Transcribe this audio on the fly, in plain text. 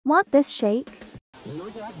Want this shake? Nobody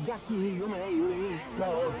taking you away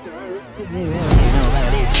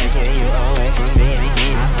from me.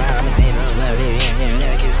 I promise you nobody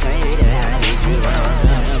can say that I need you wrong.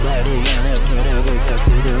 Nobody gonna put a good touch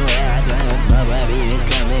to the way I done. Nobody is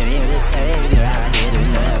coming here to save you. I did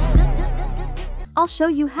enough. I'll show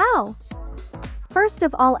you how. First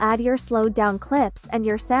of all, add your slowed down clips and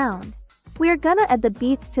your sound. We're gonna add the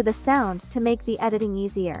beats to the sound to make the editing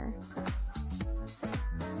easier.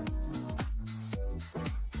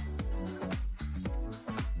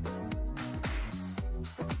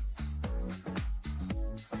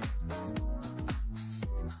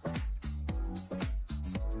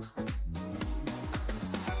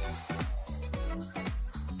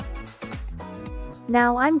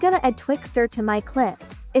 Now I'm gonna add Twixtor to my clip.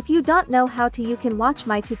 If you don't know how to, you can watch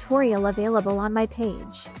my tutorial available on my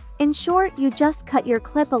page. In short, you just cut your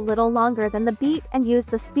clip a little longer than the beat and use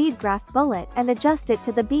the speed graph bullet and adjust it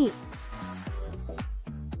to the beats.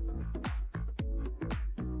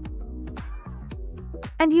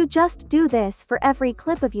 And you just do this for every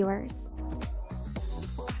clip of yours.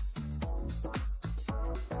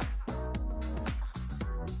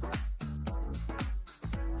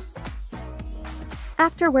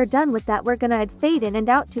 After we're done with that, we're gonna add fade in and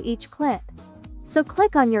out to each clip. So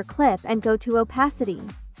click on your clip and go to opacity.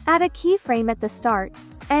 Add a keyframe at the start,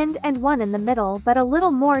 end and one in the middle, but a little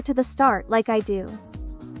more to the start like I do.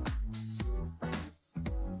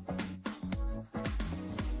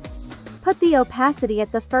 Put the opacity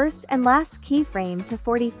at the first and last keyframe to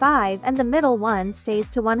 45 and the middle one stays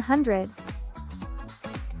to 100.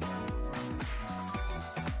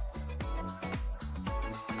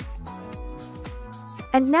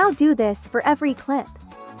 And now do this for every clip.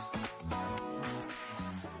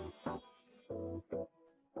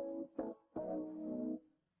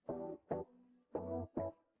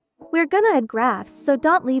 We're gonna add graphs, so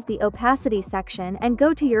don't leave the opacity section and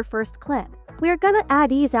go to your first clip. We're gonna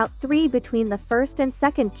add ease out 3 between the first and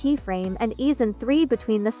second keyframe and ease in 3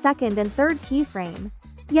 between the second and third keyframe.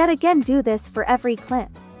 Yet again, do this for every clip.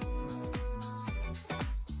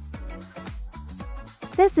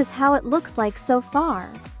 This is how it looks like so far.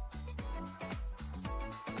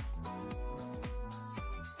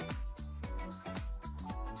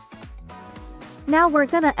 Now we're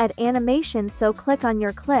gonna add animation, so click on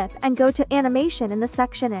your clip and go to animation in the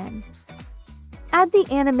section in. Add the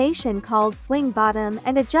animation called swing bottom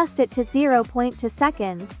and adjust it to 0.2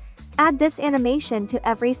 seconds. Add this animation to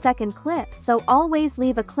every second clip, so always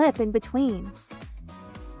leave a clip in between.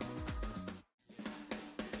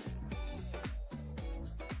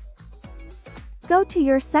 Go to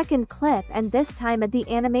your second clip and this time add the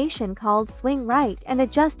animation called swing right and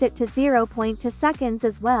adjust it to 0.2 seconds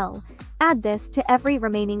as well. Add this to every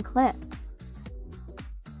remaining clip.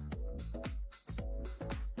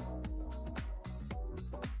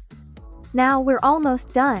 Now we're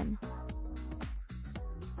almost done.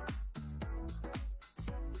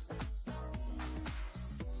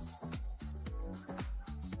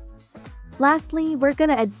 Lastly, we're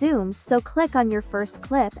gonna add zooms, so click on your first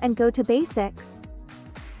clip and go to basics.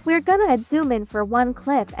 We're gonna add zoom in for one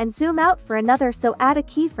clip and zoom out for another, so add a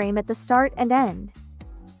keyframe at the start and end.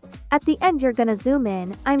 At the end you're gonna zoom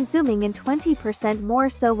in. I'm zooming in 20% more,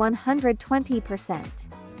 so 120%.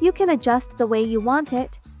 You can adjust the way you want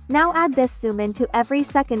it. Now add this zoom in to every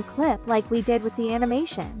second clip like we did with the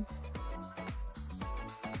animation.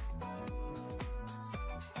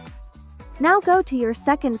 Now go to your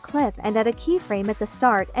second clip and add a keyframe at the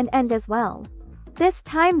start and end as well. This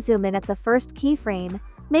time zoom in at the first keyframe.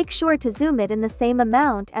 Make sure to zoom it in the same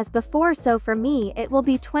amount as before, so for me it will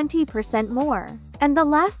be 20% more. And the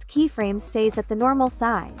last keyframe stays at the normal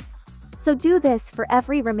size. So do this for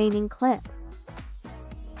every remaining clip.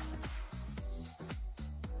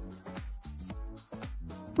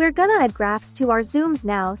 We're gonna add graphs to our zooms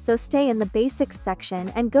now, so stay in the basics section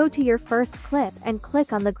and go to your first clip and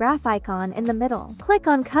click on the graph icon in the middle. Click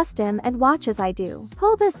on custom and watch as I do.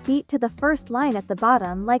 Pull this beat to the first line at the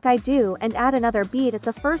bottom like I do and add another beat at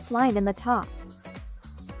the first line in the top.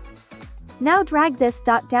 Now drag this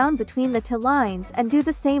dot down between the two lines and do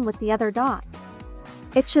the same with the other dot.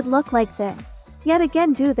 It should look like this. Yet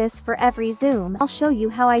again, do this for every zoom. I'll show you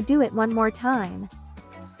how I do it one more time.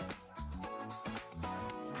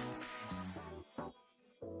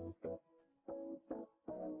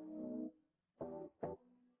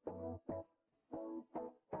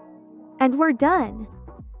 And we're done.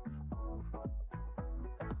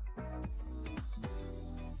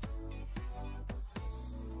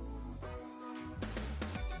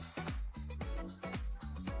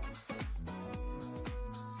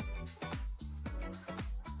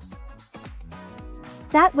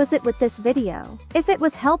 That was it with this video. If it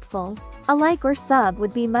was helpful, a like or sub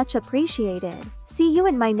would be much appreciated. See you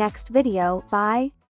in my next video, bye.